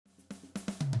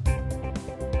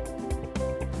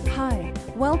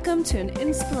Welcome to an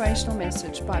inspirational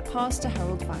message by Pastor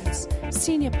Harold Weitz,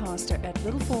 Senior Pastor at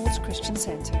Little Falls Christian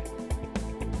Center.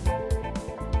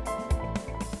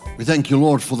 We thank you,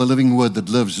 Lord, for the living word that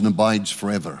lives and abides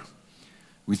forever.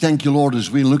 We thank you, Lord,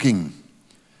 as we're looking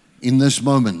in this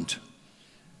moment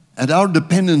at our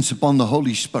dependence upon the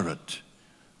Holy Spirit.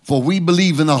 For we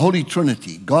believe in the Holy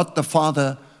Trinity, God the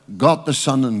Father, God the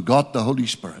Son, and God the Holy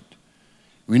Spirit.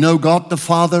 We know God the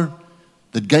Father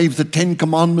that gave the 10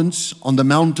 Commandments on the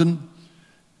mountain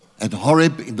at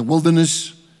Horeb in the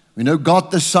wilderness. We know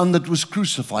God the Son that was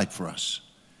crucified for us.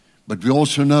 But we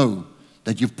also know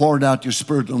that you've poured out your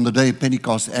Spirit on the day of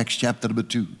Pentecost, Acts chapter number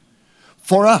 2.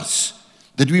 For us,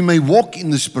 that we may walk in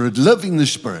the Spirit, live in the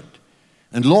Spirit,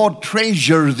 and Lord,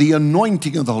 treasure the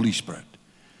anointing of the Holy Spirit.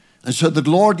 And so that,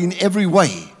 Lord, in every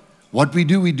way, what we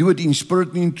do it in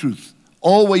spirit and in truth,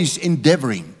 always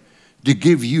endeavoring to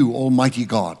give you, Almighty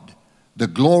God, the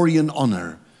glory and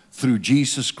honor through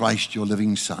Jesus Christ, your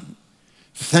living Son.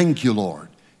 Thank you, Lord,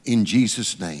 in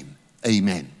Jesus' name.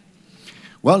 Amen.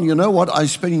 Well, you know what? I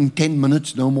spend 10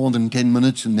 minutes, no more than 10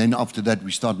 minutes, and then after that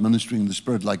we start ministering in the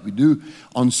Spirit like we do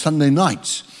on Sunday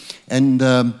nights. And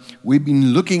we've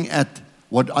been looking at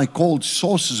what I called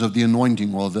sources of the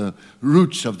anointing, or the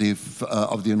roots of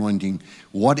the anointing,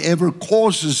 whatever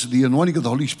causes the anointing of the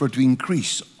Holy Spirit to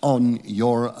increase on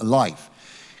your life.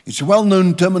 It's a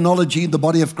well-known terminology in the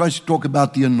body of Christ to talk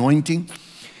about the anointing,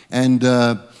 and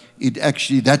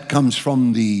that comes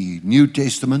from the New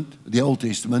Testament, the Old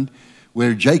Testament,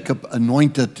 where Jacob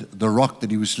anointed the rock that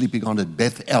he was sleeping on at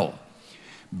Bethel,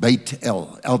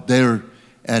 out there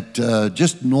at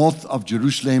just north of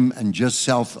Jerusalem and just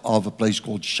south of a place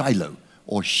called Shiloh,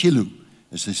 or Shiloh,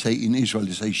 as they say in Israel,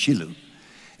 they say Shiloh.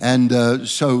 And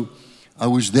so I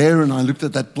was there and I looked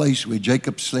at that place where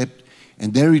Jacob slept,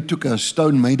 and there he took a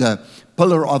stone, made a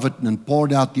pillar of it, and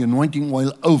poured out the anointing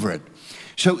oil over it.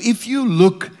 So if you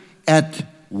look at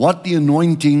what the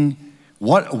anointing,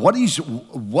 what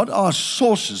are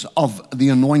sources of the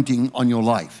anointing on your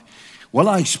life? Well,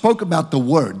 I spoke about the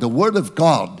Word. The Word of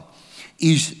God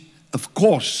is, of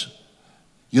course,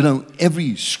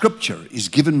 every scripture is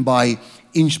given by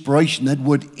inspiration. That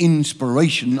word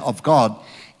inspiration of God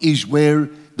is where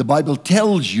the Bible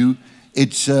tells you,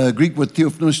 it's a Greek word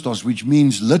theopneustos, which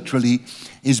means literally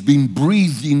is being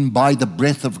breathed in by the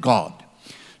breath of God.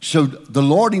 So the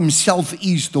Lord himself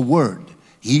is the Word.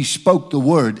 He spoke the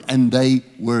Word and they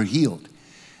were healed.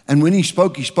 And when he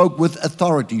spoke with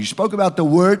authority. He spoke about the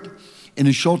Word in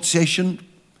a short session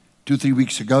 2-3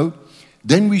 weeks ago.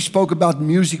 Then we spoke about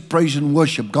music, praise, and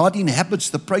worship. God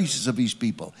inhabits the praises of his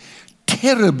people.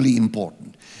 Terribly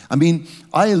important. I mean,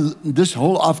 this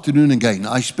whole afternoon again,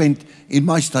 I spent in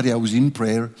my study, I was in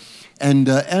prayer. And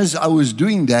as I was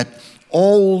doing that,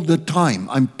 all the time,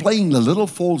 I'm playing the Little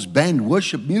Falls Band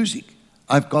worship music.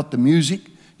 I've got the music.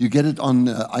 You get it on,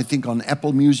 I think on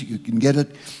Apple Music, you can get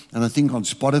it. And I think on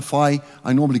Spotify.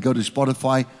 I normally go to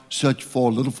Spotify, search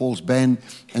for Little Falls Band,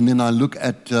 and then I look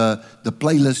at the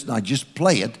playlist and I just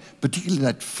play it, particularly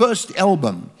that first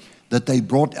album that they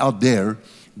brought out there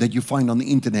that you find on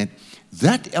the internet.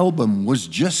 That album was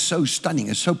just so stunning.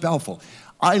 It's so powerful.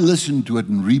 I listen to it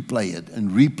and replay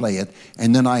it,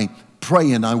 and then I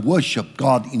pray and I worship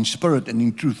God in spirit and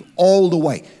in truth all the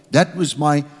way. That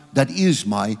is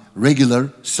my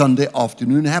regular Sunday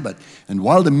afternoon habit. And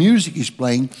while the music is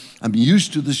playing, I'm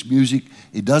used to this music.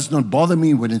 It does not bother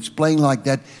me when it's playing like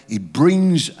that. It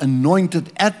brings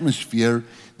anointed atmosphere.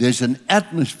 There's an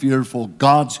atmosphere for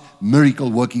God's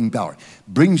miracle working power.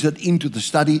 Brings it into the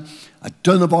study. I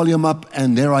turn the volume up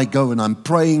and there I go, and I'm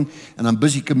praying and I'm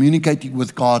busy communicating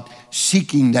with God,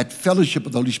 seeking that fellowship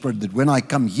of the Holy Spirit, that when I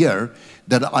come here,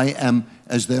 that I am,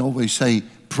 as they always say,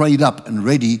 prayed up and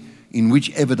ready in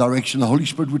whichever direction the Holy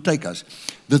Spirit would take us.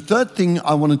 The third thing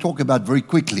I want to talk about very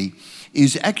quickly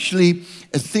is actually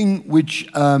a thing which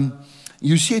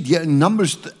you said here in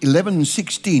Numbers 11 and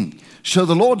 16. So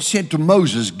the Lord said to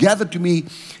Moses, gather to me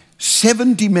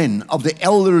 70 men of the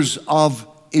elders of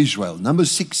Israel. Number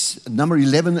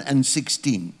 11 and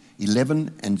 16.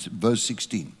 11 and verse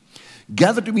 16.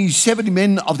 Gather to me 70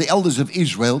 men of the elders of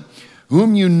Israel,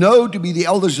 whom you know to be the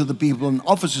elders of the people and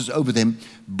officers over them.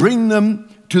 Bring them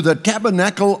to the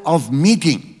tabernacle of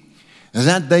meeting,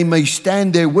 that they may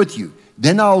stand there with you.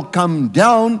 Then I'll come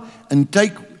down and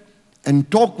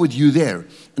talk with you there.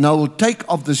 And I will take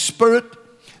of the Spirit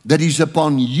that is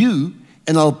upon you,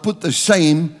 and I'll put the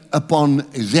same upon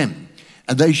them.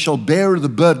 And they shall bear the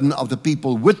burden of the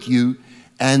people with you,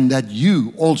 and that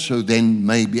you also then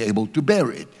may be able to bear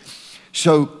it.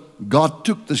 So God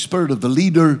took the spirit of the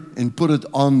leader and put it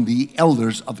on the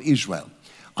elders of Israel.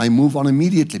 I move on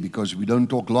immediately because we don't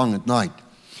talk long at night.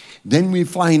 Then we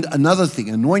find another thing,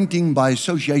 anointing by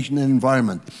association and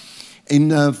environment. In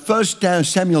 1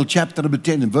 Samuel chapter number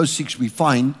 10 and verse 6, we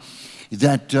find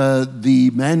that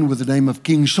the man with the name of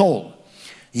King Saul,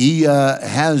 he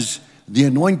has the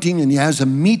anointing and he has a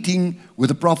meeting with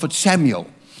the prophet Samuel.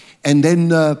 And then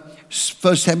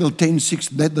 1 Samuel 10:6,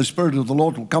 then the Spirit of the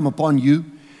Lord will come upon you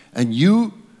and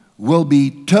you will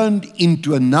be turned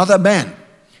into another man.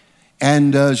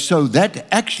 And so that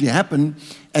actually happened.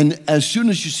 And as soon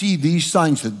as you see these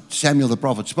signs that Samuel the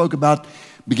prophet spoke about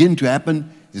begin to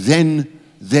happen,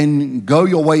 then go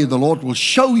your way, the Lord will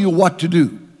show you what to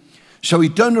do. So he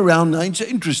turned around. Now it's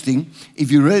interesting,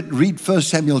 if you read 1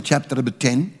 Samuel chapter number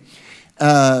 10,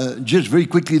 just very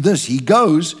quickly this, he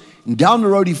goes, and down the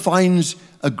road he finds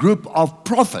a group of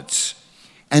prophets.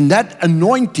 And that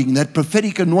anointing, that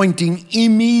prophetic anointing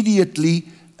immediately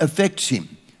affects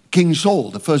him. King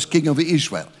Saul, the first king of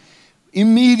Israel.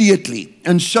 Immediately.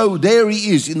 And so there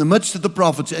he is in the midst of the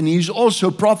prophets, and he's also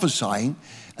prophesying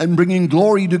and bringing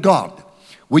glory to God.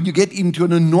 When you get into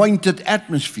an anointed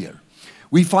atmosphere,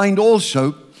 we find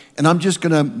also, and I'm just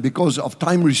going to, because of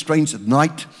time restraints at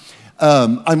night,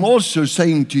 I'm also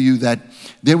saying to you that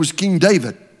there was King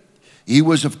David. He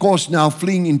was, of course, now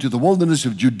fleeing into the wilderness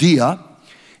of Judea,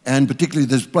 and particularly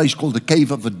this place called the Cave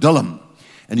of Adullam.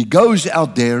 And he goes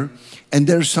out there, and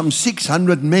there's some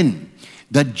 600 men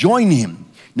that join him.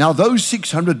 Now, those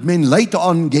 600 men later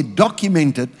on get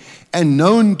documented and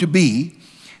known to be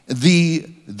the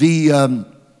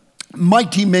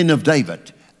mighty men of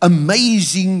David.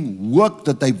 Amazing work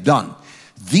that they've done.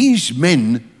 These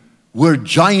men were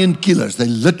giant killers. They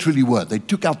literally were. They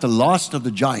took out the last of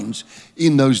the giants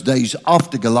in those days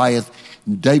after Goliath.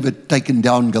 David taken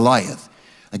down Goliath.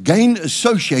 Again,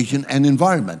 association and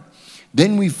environment.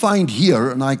 Then we find here,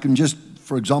 and I can just,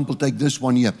 for example, take this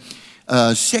one here.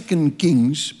 2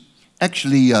 Kings,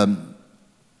 actually, 2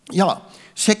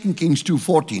 Kings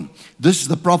 2:14. This is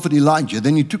the prophet Elijah.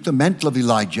 Then he took the mantle of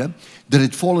Elijah that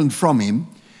had fallen from him,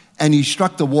 and he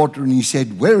struck the water, and he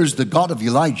said, "Where is the God of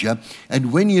Elijah?"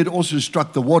 And when he had also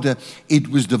struck the water, it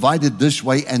was divided this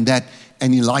way and that,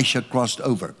 and Elisha crossed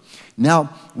over. Now,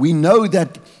 we know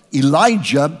that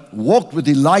Elijah walked with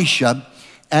Elisha,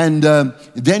 and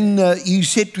then he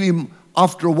said to him,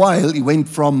 after a while, he went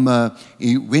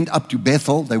up to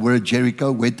Bethel. They were at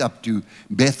Jericho, went up to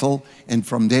Bethel, and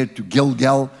from there to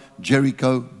Gilgal,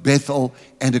 Jericho, Bethel,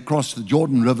 and across the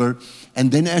Jordan River.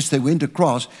 And then as they went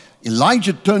across,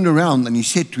 Elijah turned around and he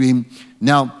said to him,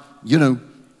 "Now,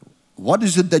 what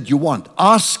is it that you want?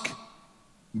 Ask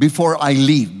before I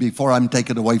leave, before I'm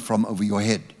taken away from over your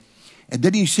head." And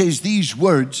then he says these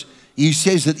words. He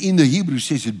says that in the Hebrew,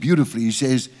 says it beautifully. He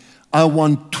says, "I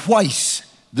want twice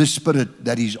the Spirit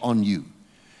that is on you."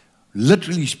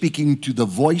 Literally speaking to the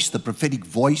voice, the prophetic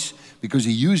voice, because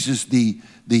he uses the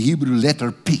Hebrew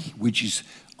letter P, which is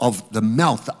of the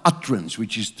mouth, the utterance,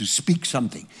 which is to speak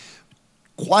something.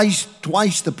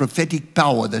 Twice the prophetic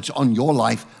power that's on your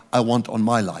life, I want on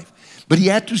my life. But he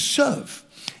had to serve.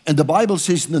 And the Bible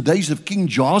says in the days of King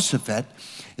Jehoshaphat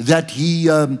that he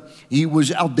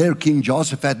was out there, King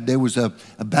Jehoshaphat. There was a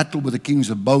battle with the kings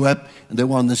of Moab, and they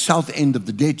were on the south end of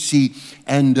the Dead Sea.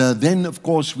 And then, of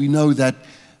course, we know that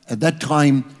at that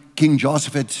time, King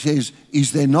Jehoshaphat says,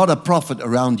 "Is there not a prophet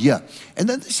around here?" And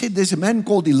then they said, "There's a man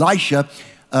called Elisha.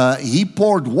 He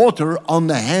poured water on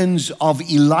the hands of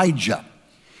Elijah."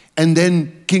 And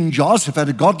then King Jehoshaphat,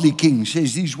 a godly king,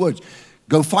 says these words,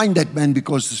 "Go find that man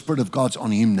because the Spirit of God's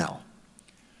on him now."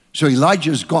 So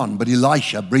Elijah's gone, but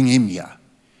Elisha, bring him here.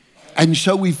 And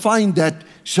so we find that,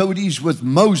 so it is with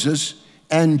Moses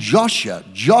and Joshua.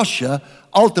 Joshua,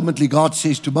 ultimately God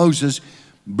says to Moses,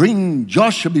 "Bring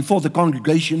Joshua before the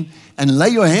congregation and lay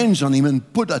your hands on him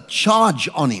and put a charge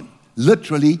on him."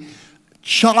 Literally,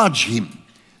 charge him.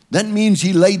 That means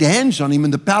he laid hands on him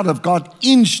and the power of God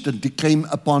instantly came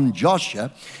upon Joshua.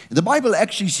 The Bible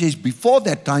actually says before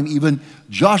that time even,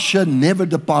 Joshua never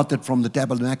departed from the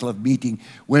tabernacle of meeting.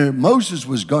 Where Moses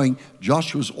was going,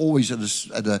 Joshua was always at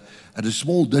a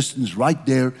small distance right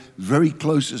there, very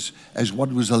close as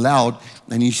what was allowed.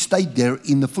 And he stayed there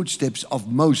in the footsteps of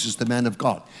Moses, the man of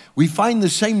God. We find the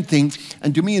same thing,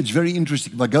 and to me it's very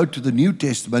interesting. If I go to the New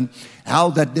Testament, how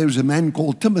that there's a man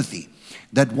called Timothy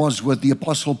that was with the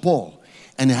Apostle Paul.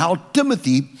 And how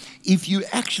Timothy, if you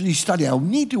actually study, I'll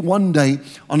need to one day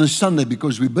on a Sunday,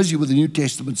 because we're busy with the New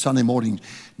Testament Sunday mornings,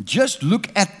 just look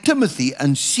at Timothy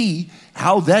and see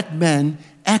how that man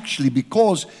actually,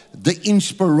 because the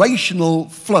inspirational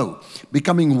flow,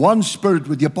 becoming one spirit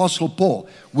with the Apostle Paul,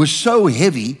 was so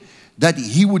heavy that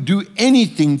he would do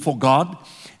anything for God.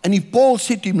 And if Paul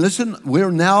said to him, "Listen, we're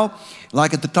now,"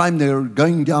 like at the time they were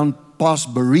going down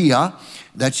past Berea,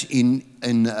 that's in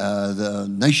the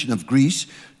nation of Greece,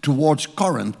 towards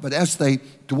Corinth, but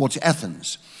towards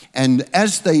Athens. And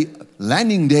as they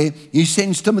landing there, he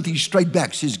sends Timothy straight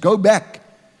back, says, go back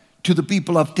to the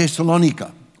people of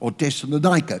Thessalonica, or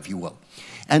Thessalonica, if you will,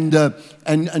 and go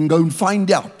and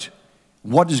find out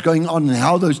what is going on and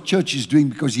how those churches doing,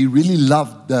 because he really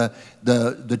loved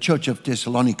the church of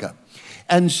Thessalonica.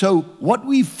 And so what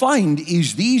we find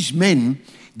is these men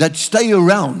that stay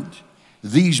around,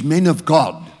 these men of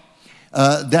God,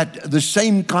 that the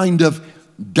same kind of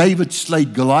David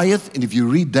slayed Goliath, and if you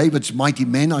read David's mighty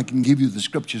men, I can give you the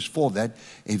scriptures for that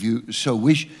if you so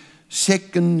wish.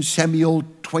 2 Samuel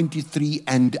 23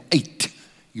 and 8.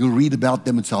 You'll read about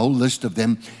them. It's a whole list of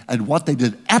them and what they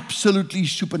did. Absolutely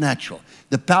supernatural.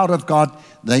 The power of God,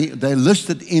 they're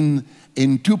listed in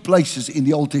two places in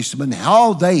the Old Testament,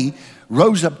 how they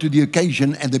rose up to the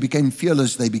occasion and they became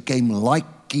fearless. They became like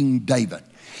King David.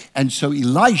 And so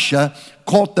Elisha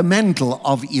caught the mantle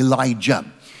of Elijah.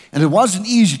 And it wasn't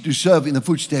easy to serve in the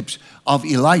footsteps of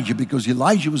Elijah, because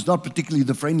Elijah was not particularly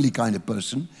the friendly kind of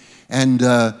person. And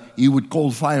he would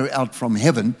call fire out from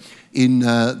heaven in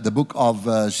the book of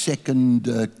 2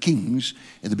 Kings,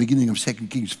 at the beginning of 2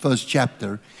 Kings, first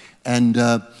chapter. And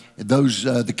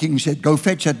the king said, go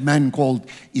fetch that man called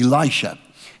Elisha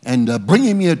and bring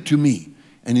him here to me.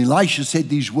 And Elijah said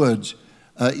these words,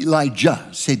 Elijah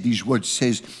said these words,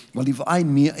 says, well, if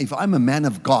I'm a man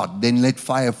of God, then let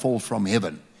fire fall from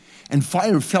heaven. And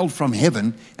fire fell from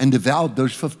heaven and devoured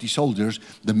those 50 soldiers,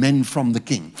 the men from the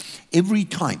king. Every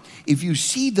time. If you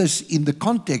see this in the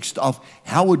context of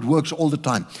how it works all the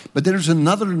time. But there is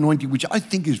another anointing which I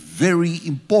think is very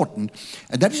important.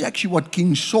 And that is actually what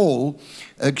King Saul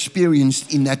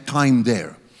experienced in that time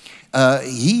there.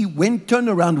 He turned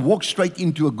around, walked straight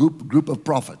into a group of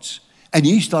prophets. And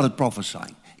he started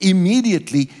prophesying.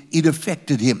 Immediately it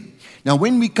affected him. Now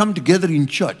when we come together in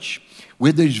church,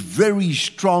 where there's very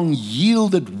strong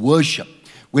yielded worship,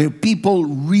 where people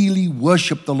really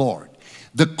worship the Lord,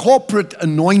 the corporate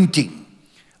anointing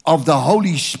of the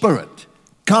Holy Spirit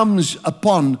comes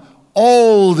upon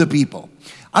all the people.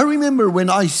 I remember when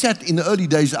I sat in the early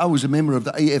days, I was a member of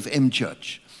the AFM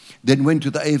church, then went to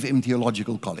the AFM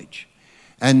Theological College.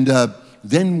 And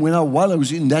then while I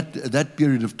was in that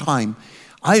period of time,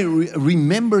 I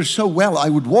remember so well, I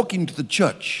would walk into the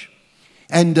church,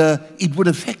 and it would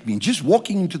affect me, just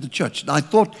walking into the church. And I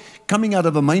thought, coming out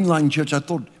of a mainline church, I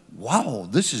thought, wow,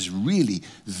 this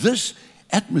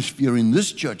atmosphere in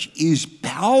this church is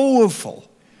powerful.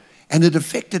 And it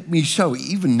affected me so.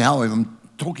 Even now, if I'm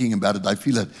talking about it, I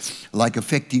feel it like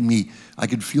affecting me. I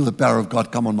could feel the power of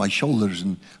God come on my shoulders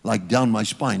and like down my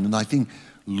spine. And I think,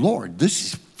 Lord, this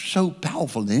is so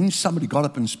powerful. And then somebody got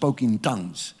up and spoke in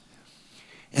tongues.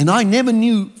 And I never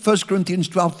knew 1 Corinthians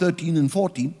 12, 13, and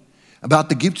 14. About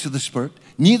the gifts of the Spirit.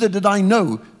 Neither did I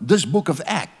know this book of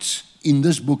Acts in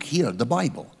this book here, the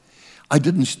Bible. I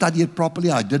didn't study it properly.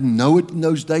 I didn't know it in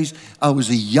those days. I was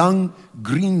a young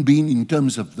green bean in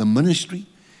terms of the ministry.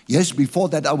 Yes, before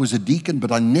that I was a deacon,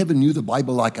 but I never knew the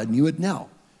Bible like I knew it now.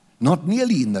 Not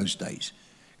nearly in those days,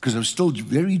 because I was still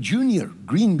very junior,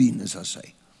 green bean, as I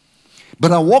say.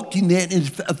 But I walked in there and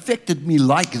it affected me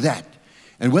like that.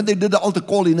 And when they did the altar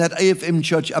call in that AFM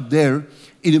church up there,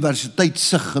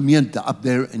 Universiteitse Gemeente up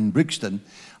there in Brixton,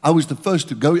 I was the first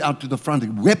to go out to the front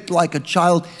and wept like a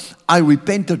child. I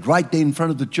repented right there in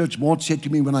front of the church. Maud said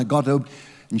to me when I got home,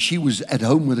 and she was at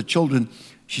home with the children,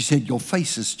 she said, your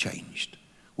face has changed.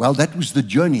 Well, that was the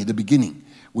journey, the beginning,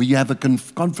 where you have a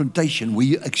confrontation, where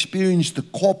you experience the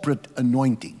corporate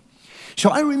anointing.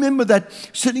 So I remember that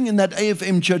sitting in that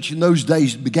AFM church in those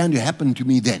days began to happen to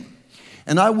me then.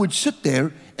 And I would sit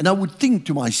there and I would think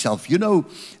to myself,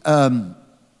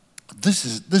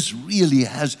 this really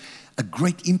has a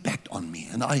great impact on me.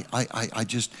 And I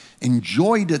just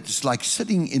enjoyed it. It's like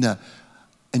sitting in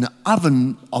an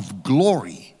oven of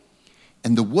glory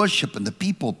and the worship and the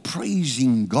people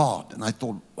praising God. And I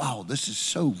thought, wow, this is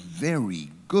so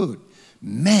very good.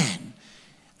 Man,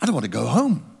 I don't want to go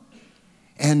home.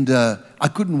 And I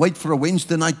couldn't wait for a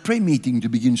Wednesday night prayer meeting to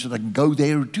begin so that I can go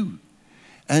there too.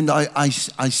 And I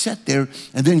sat there,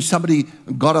 and then somebody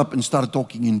got up and started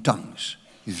talking in tongues.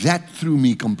 That threw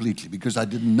me completely, because I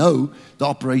didn't know the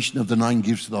operation of the 9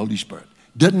 gifts of the Holy Spirit.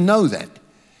 Didn't know that.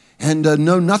 And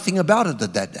know nothing about it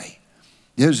at that day.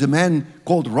 There's a man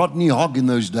called Rodney Hogg in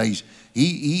those days.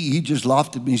 He just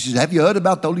laughed at me. He says, have you heard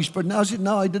about the Holy Spirit? No, I said,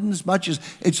 no, I didn't as much as,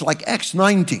 it's like Acts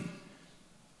 19.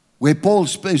 Where Paul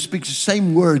speaks the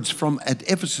same words from at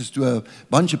Ephesus to a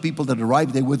bunch of people that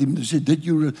arrived there with him. They said, did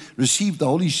you receive the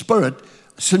Holy Spirit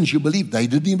since you believed? They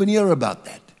didn't even hear about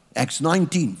that. Acts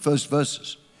 19, first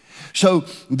verses. So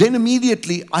then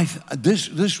immediately,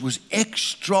 this was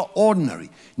extraordinary.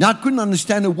 Now, I couldn't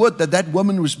understand a word that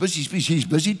woman was busy speaking. She's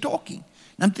busy talking.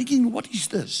 And I'm thinking, what is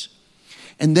this?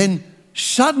 And then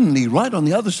suddenly, right on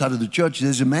the other side of the church,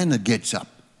 there's a man that gets up.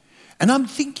 And I'm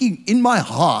thinking in my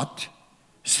heart,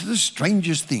 it's the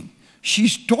strangest thing.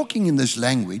 She's talking in this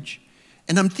language,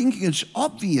 and I'm thinking it's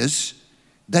obvious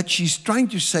that she's trying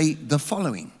to say the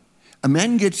following. A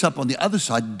man gets up on the other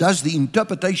side, does the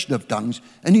interpretation of tongues,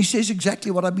 and he says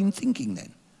exactly what I've been thinking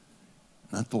then.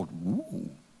 And I thought, ooh.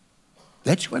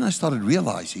 That's when I started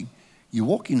realizing, you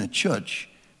walk in a church,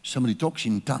 somebody talks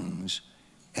in tongues,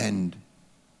 and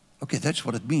okay, that's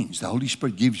what it means. The Holy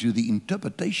Spirit gives you the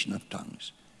interpretation of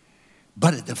tongues.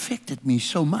 But it affected me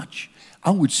so much.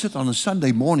 I would sit on a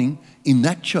Sunday morning in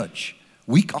that church,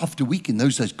 week after week in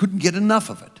those days, couldn't get enough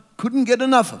of it. Couldn't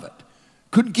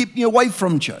keep me away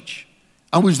from church.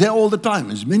 I was there all the time.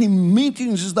 As many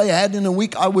meetings as they had in a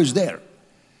week, I was there.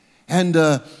 And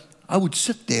I would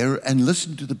sit there and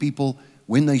listen to the people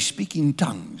when they speak in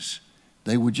tongues.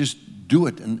 They would just do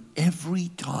it, and every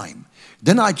time.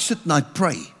 Then I'd sit and I'd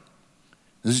pray.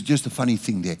 This is just a funny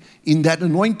thing there. In that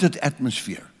anointed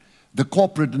atmosphere, the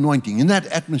corporate anointing, in that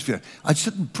atmosphere, I'd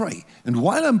sit and pray. And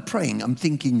while I'm praying, I'm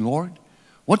thinking, Lord,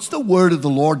 what's the word of the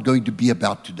Lord going to be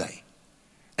about today?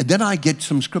 And then I get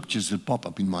some scriptures that pop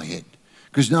up in my head.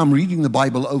 Because now I'm reading the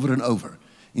Bible over and over.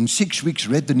 In 6 weeks,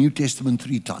 read the New Testament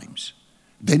 3 times.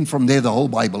 Then from there, the whole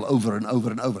Bible over and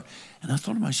over and over. And I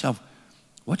thought to myself,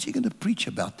 what's he going to preach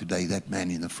about today, that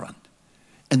man in the front?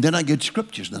 And then I get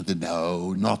scriptures. And I said,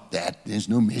 no, not that. There's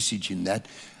no message in that.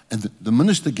 And the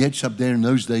minister gets up there in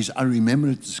those days. I remember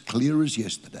it as clear as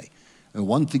yesterday. And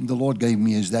one thing the Lord gave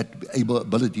me is that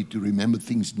ability to remember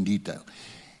things in detail.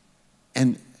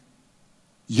 And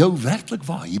werkelijk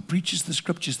waar, he preaches the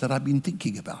scriptures that I've been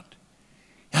thinking about.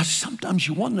 Now, sometimes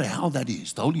you wonder how that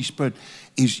is. The Holy Spirit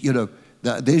is,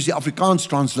 there's the Afrikaans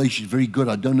translation, very good.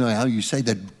 I don't know how you say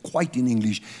that quite in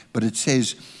English, but it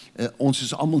says, ons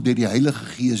is almal deur die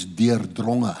Heilige Gees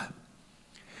deurdronge.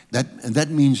 And that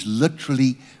means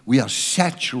literally we are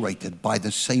saturated by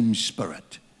the same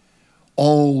Spirit,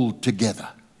 all together.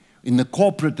 In the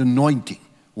corporate anointing,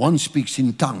 one speaks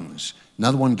in tongues,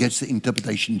 another one gets the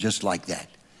interpretation just like that.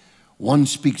 One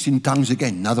speaks in tongues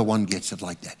again, another one gets it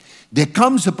like that. There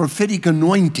comes a prophetic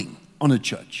anointing on a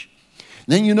church.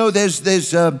 Then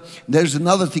there's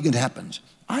another thing that happens.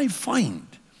 I find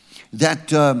that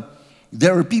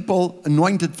there are people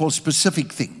anointed for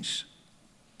specific things.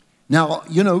 Now,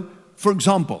 for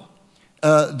example,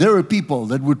 there are people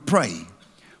that would pray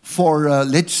for,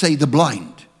 let's say, the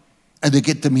blind, and they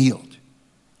get them healed.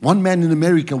 One man in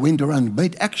America went around and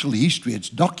made actual history. It's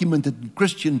documented in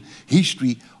Christian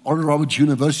history, Oral Roberts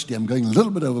University. I'm going a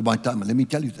little bit over my time, but let me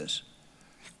tell you this.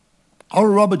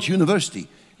 Oral Roberts University,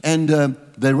 and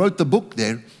they wrote the book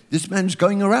there. This man's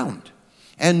going around,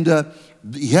 and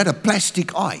he had a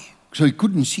plastic eye, so he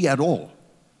couldn't see at all.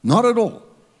 Not at all.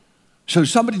 So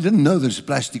somebody didn't know there's a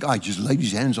plastic eye, just laid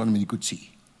his hands on him and he could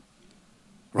see.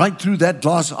 Right through that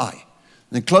glass eye.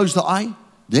 And then closed the eye,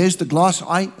 there's the glass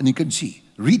eye, and he could see.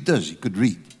 Read this, he could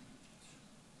read.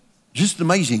 Just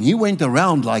amazing. He went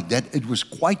around like that. It was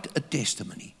quite a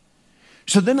testimony.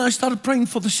 So then I started praying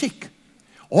for the sick.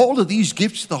 All of these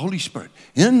gifts of the Holy Spirit.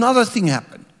 And another thing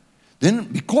happened. Then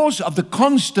because of the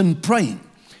constant praying,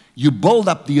 you build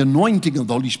up the anointing of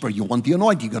the Holy Spirit. You want the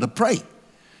anointing, you've got to pray.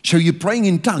 So you're praying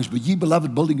in tongues, but ye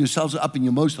beloved, building yourselves up in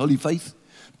your most holy faith,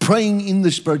 praying in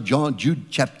the Spirit. Jude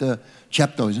chapter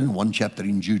is in one chapter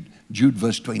in Jude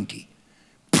verse 20.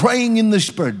 Praying in the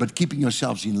Spirit, but keeping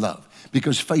yourselves in love,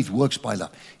 because faith works by love.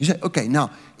 You say, okay,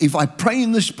 now, if I pray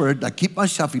in the Spirit, I keep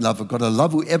myself in love, I've got to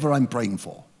love whoever I'm praying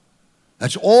for.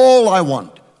 That's all I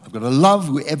want. I've got to love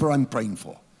whoever I'm praying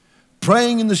for.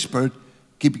 Praying in the Spirit,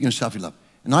 keeping yourself in love.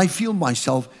 And I feel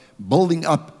myself building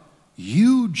up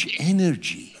huge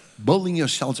energy, building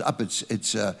yourselves up.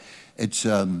 It's a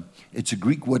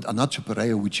Greek word,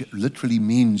 anatsopereia, which literally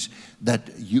means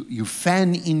that you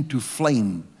fan into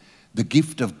flame the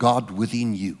gift of God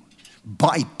within you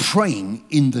by praying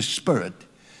in the Spirit.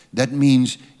 That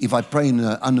means if I pray in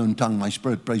an unknown tongue, my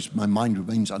spirit prays, my mind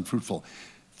remains unfruitful.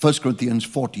 1 Corinthians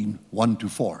 14,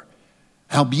 1-4.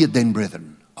 Howbeit then,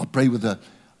 brethren, I'll pray with the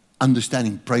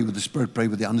understanding, pray with the Spirit, pray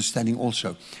with the understanding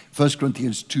also. 1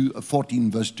 Corinthians 14,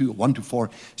 verse 2,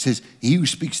 1-4 says, he who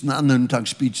speaks in an unknown tongue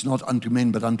speaks not unto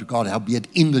men, but unto God. Howbeit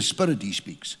in the Spirit he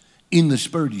speaks. In the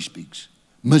Spirit he speaks.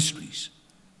 Mysteries.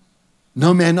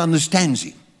 No man understands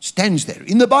him. Stands there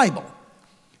in the Bible.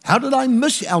 How did I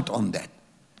miss out on that?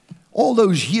 All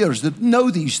those years that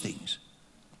know these things.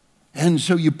 And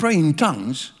so you pray in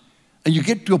tongues. And you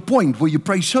get to a point where you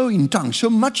pray so in tongues, so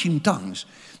much in tongues,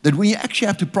 that when you actually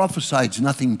have to prophesy, it's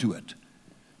nothing to it.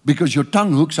 Because your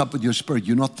tongue hooks up with your spirit.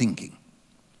 You're not thinking.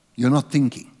 You're not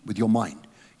thinking with your mind.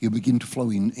 You begin to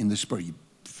flow in the spirit. You're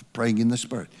praying in the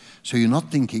spirit. So you're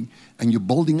not thinking, and you're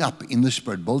building up in the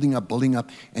spirit, building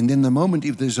up. And then the moment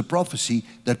if there's a prophecy,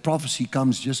 that prophecy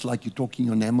comes just like you're talking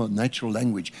your natural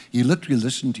language. You literally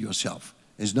listen to yourself.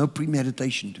 There's no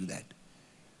premeditation to that.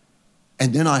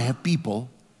 And then I have people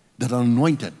that are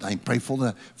anointed. I pray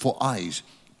for eyes,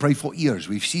 pray for ears.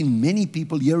 We've seen many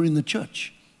people here in the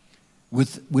church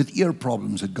with ear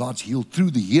problems that God's healed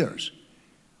through the years.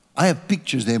 I have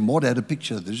pictures there. Maud had a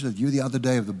picture of this with you the other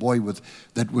day of the boy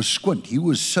that was squint. He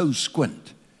was so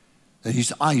squint that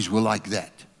his eyes were like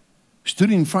that.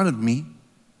 Stood in front of me.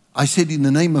 I said, in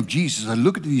the name of Jesus, I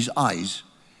look at his eyes,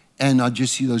 and I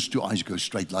just see those two eyes go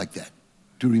straight like that,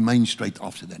 to remain straight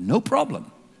after that. No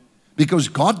problem. Because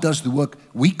God does the work.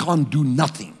 We can't do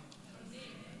nothing.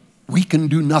 We can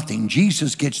do nothing.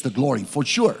 Jesus gets the glory for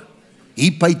sure.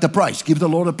 He paid the price. Give the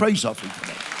Lord a praise offering for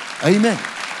that. Amen.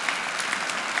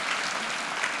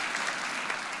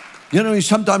 You know, you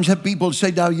sometimes have people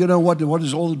say, now, you know, what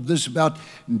is all this about?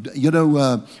 You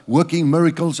know, working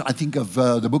miracles. I think of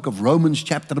the book of Romans,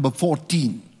 chapter number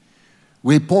 14,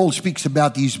 where Paul speaks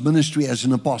about his ministry as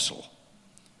an apostle.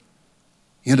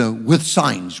 You know, with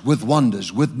signs, with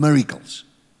wonders, with miracles.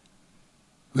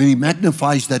 When he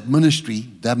magnifies that ministry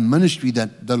that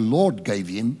the Lord gave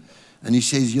him, and he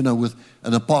says, you know, with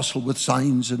an apostle with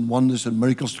signs and wonders and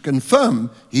miracles to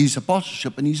confirm his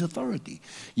apostleship and his authority.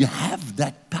 You have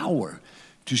that power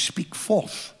to speak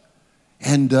forth.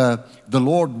 And the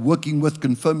Lord working with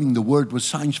confirming the word with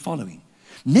signs following.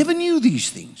 Never knew these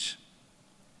things.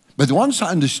 But once I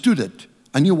understood it,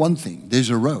 I knew one thing. There's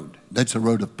a road. That's a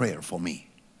road of prayer for me.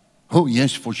 Oh,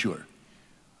 yes, for sure.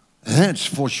 That's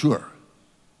for sure.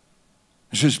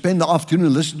 So spend the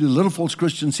afternoon listening to Little Falls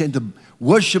Christian Center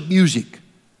worship music.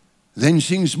 Then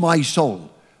sings my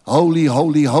soul, holy,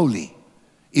 holy, holy.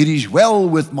 It is well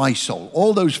with my soul.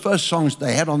 All those first songs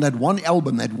they had on that one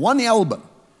album.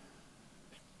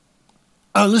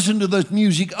 I listen to that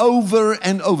music over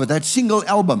and over. That single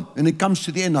album. And it comes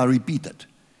to the end, I repeat it.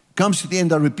 Comes to the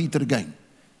end, I repeat it again.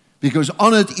 Because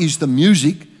on it is the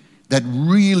music that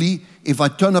really, if I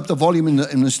turn up the volume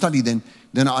in the study, then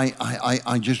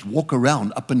I just walk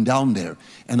around up and down there,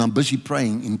 and I'm busy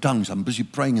praying in tongues. I'm busy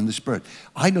praying in the Spirit.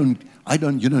 I don't,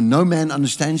 you know, no man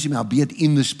understands him, howbeit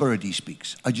in the Spirit he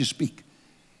speaks. I just speak.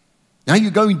 Now you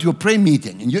go into a prayer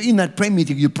meeting, and you're in that prayer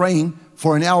meeting, you're praying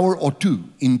for an hour or two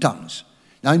in tongues.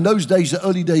 Now in those days, the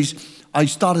early days, I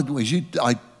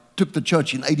took the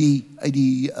church in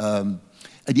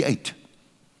 88.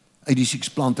 86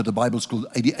 planted a Bible school.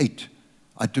 88,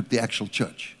 I took the actual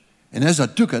church. And as I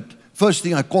took it, first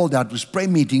thing I called out was prayer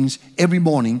meetings every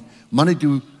morning, Monday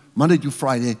to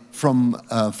Friday, from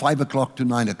 5 o'clock to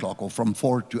 9 o'clock, or from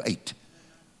 4 to 8,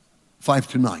 5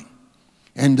 to 9.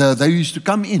 And they used to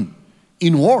come in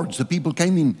hordes. The people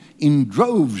came in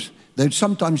droves. They'd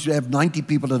sometimes have 90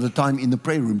 people at a time in the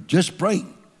prayer room just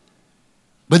praying.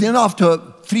 But then after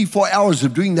 3-4 hours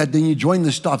of doing that, then you join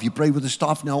the staff. You pray with the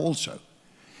staff now also.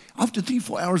 After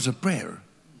 3-4 hours of prayer,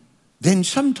 then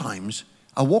sometimes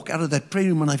I walk out of that prayer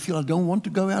room and I feel I don't want to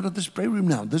go out of this prayer room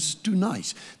now. This is too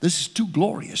nice. This is too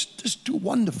glorious. This is too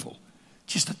wonderful.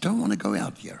 Just I don't want to go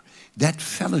out here. That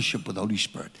fellowship with the Holy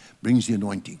Spirit brings the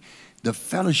anointing. The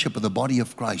fellowship of the body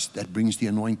of Christ, that brings the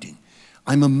anointing.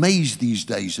 I'm amazed these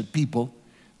days at people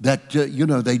that, you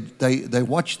know, they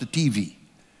watch the TV,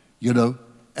 you know,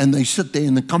 and they sit there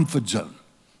in the comfort zone.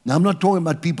 Now, I'm not talking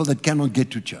about people that cannot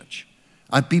get to church.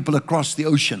 I have people across the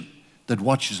ocean that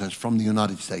watches us from the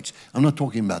United States. I'm not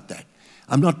talking about that.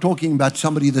 I'm not talking about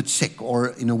somebody that's sick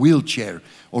or in a wheelchair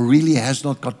or really has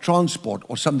not got transport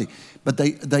or something. But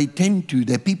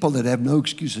they're people that have no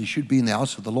excuse. They should be in the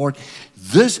house of the Lord.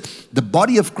 The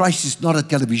body of Christ is not a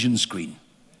television screen.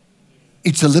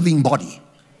 It's a living body.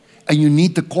 And you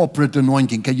need the corporate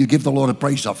anointing. Can you give the Lord a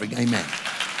praise offering? Amen.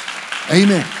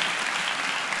 Amen.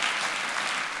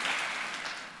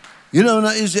 You know,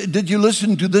 did you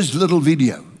listen to this little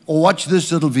video? Or watch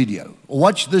this little video? Or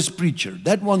watch this preacher?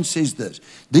 That one says this.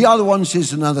 The other one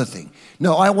says another thing.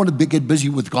 No, I want to get busy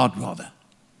with God rather.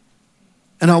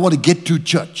 And I want to get to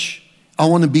church. I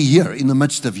want to be here in the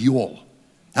midst of you all.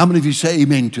 How many of you say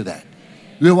amen to that?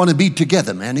 We want to be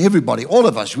together, man. Everybody, all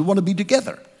of us, we want to be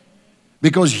together.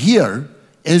 Because here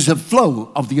is a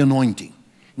flow of the anointing.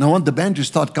 And I want the band to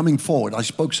start coming forward. I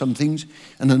spoke some things,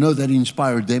 and I know that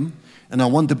inspired them. And I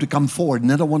want them to come forward.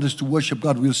 And then I want us to worship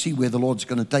God. We'll see where the Lord's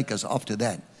going to take us after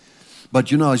that.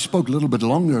 But you know, I spoke a little bit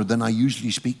longer than I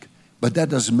usually speak. But that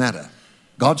doesn't matter.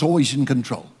 God's always in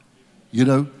control. You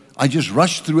know, I just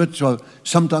rush through it. So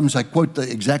sometimes I quote the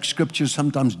exact scripture,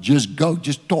 sometimes just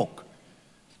talk.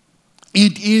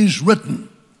 It is written.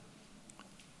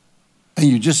 And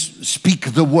you just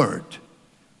speak the word.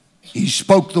 He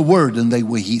spoke the word and they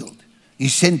were healed. He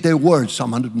sent their word,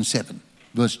 Psalm 107,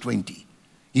 verse 20.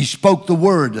 He spoke the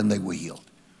word and they were healed.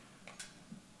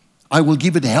 I will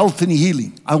give it health and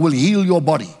healing. I will heal your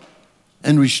body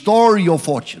and restore your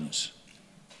fortunes.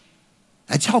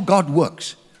 That's how God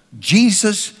works.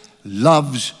 Jesus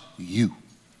loves you.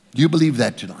 Do you believe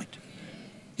that tonight?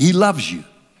 He loves you.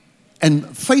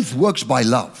 And faith works by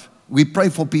love. We pray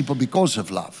for people because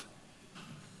of love.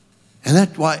 And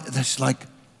that's like,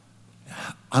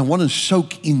 I want to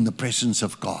soak in the presence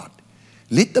of God.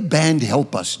 Let the band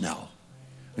help us now.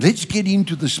 Let's get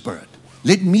into the Spirit.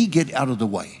 Let me get out of the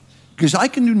way. Because I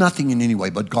can do nothing in any way,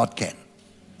 but God can.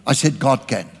 I said God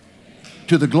can.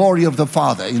 To the glory of the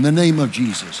Father, in the name of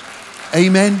Jesus.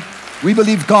 Amen. We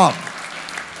believe God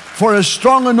for a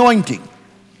strong anointing.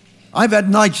 I've had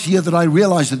nights here that I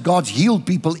realized that God's healed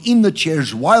people in the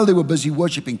chairs while they were busy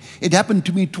worshiping. It happened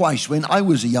to me twice when I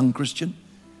was a young Christian.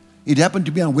 It happened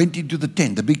to me, I went into the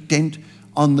tent, the big tent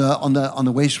on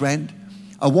the West Rand.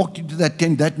 I walked into that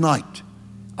tent that night.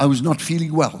 I was not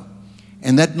feeling well.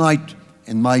 And that night,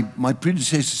 and my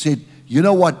predecessor said, you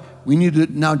know what, we need to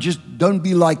now just don't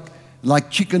be like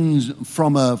chickens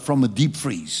from a deep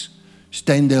freeze.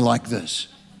 Stand there like this.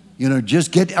 You know,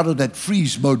 just get out of that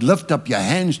freeze mode. Lift up your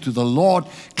hands to the Lord.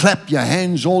 Clap your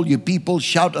hands, all you people.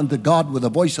 Shout unto God with a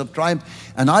voice of triumph.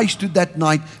 And I stood that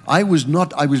night. I was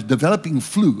developing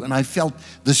flu, and I felt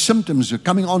the symptoms were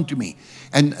coming on to me.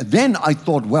 And then I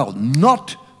thought, well,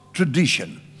 not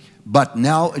tradition, but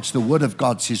now it's the Word of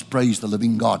God says, praise the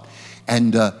living God.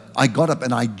 And I got up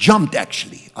and I jumped,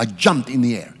 actually. I jumped in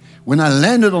the air. When I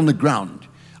landed on the ground,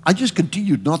 I just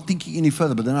continued, not thinking any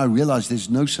further, but then I realized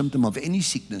there's no symptom of any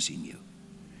sickness in you.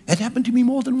 It happened to me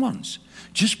more than once.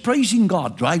 Just praising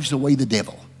God drives away the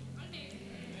devil.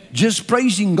 Just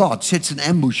praising God sets an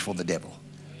ambush for the devil,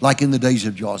 like in the days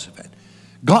of Jehoshaphat.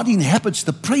 God inhabits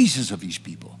the praises of his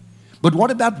people. But what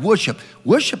about worship?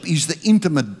 Worship is the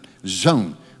intimate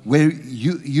zone where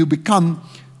you become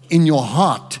in your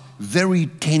heart very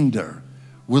tender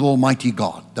with Almighty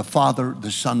God, the Father,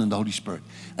 the Son, and the Holy Spirit.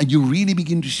 And you really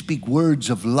begin to speak words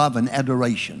of love and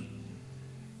adoration.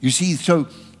 You see, so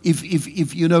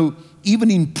if you know,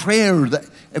 even in prayer,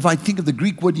 if I think of the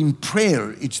Greek word in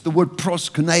prayer, it's the word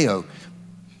proskuneo.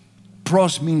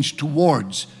 Pros means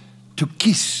towards, to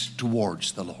kiss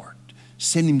towards the Lord.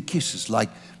 Send him kisses like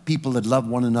people that love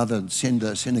one another and send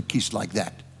a kiss like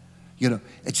that. You know,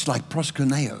 it's like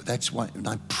proskuneo. That's why when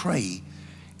I pray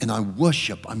and I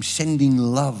worship, I'm sending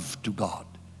love to God.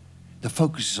 The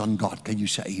focus is on God. Can you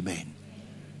say amen?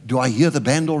 Do I hear the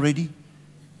band already?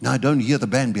 No, I don't hear the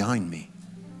band behind me.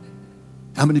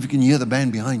 How many of you can hear the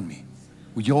band behind me?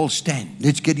 Would you all stand?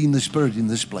 Let's get in the Spirit in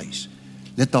this place.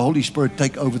 Let the Holy Spirit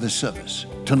take over the service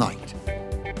tonight.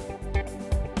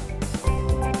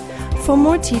 For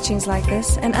more teachings like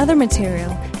this and other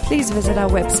material, please visit our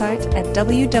website at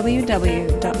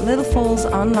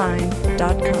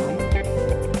www.littlefallsonline.com.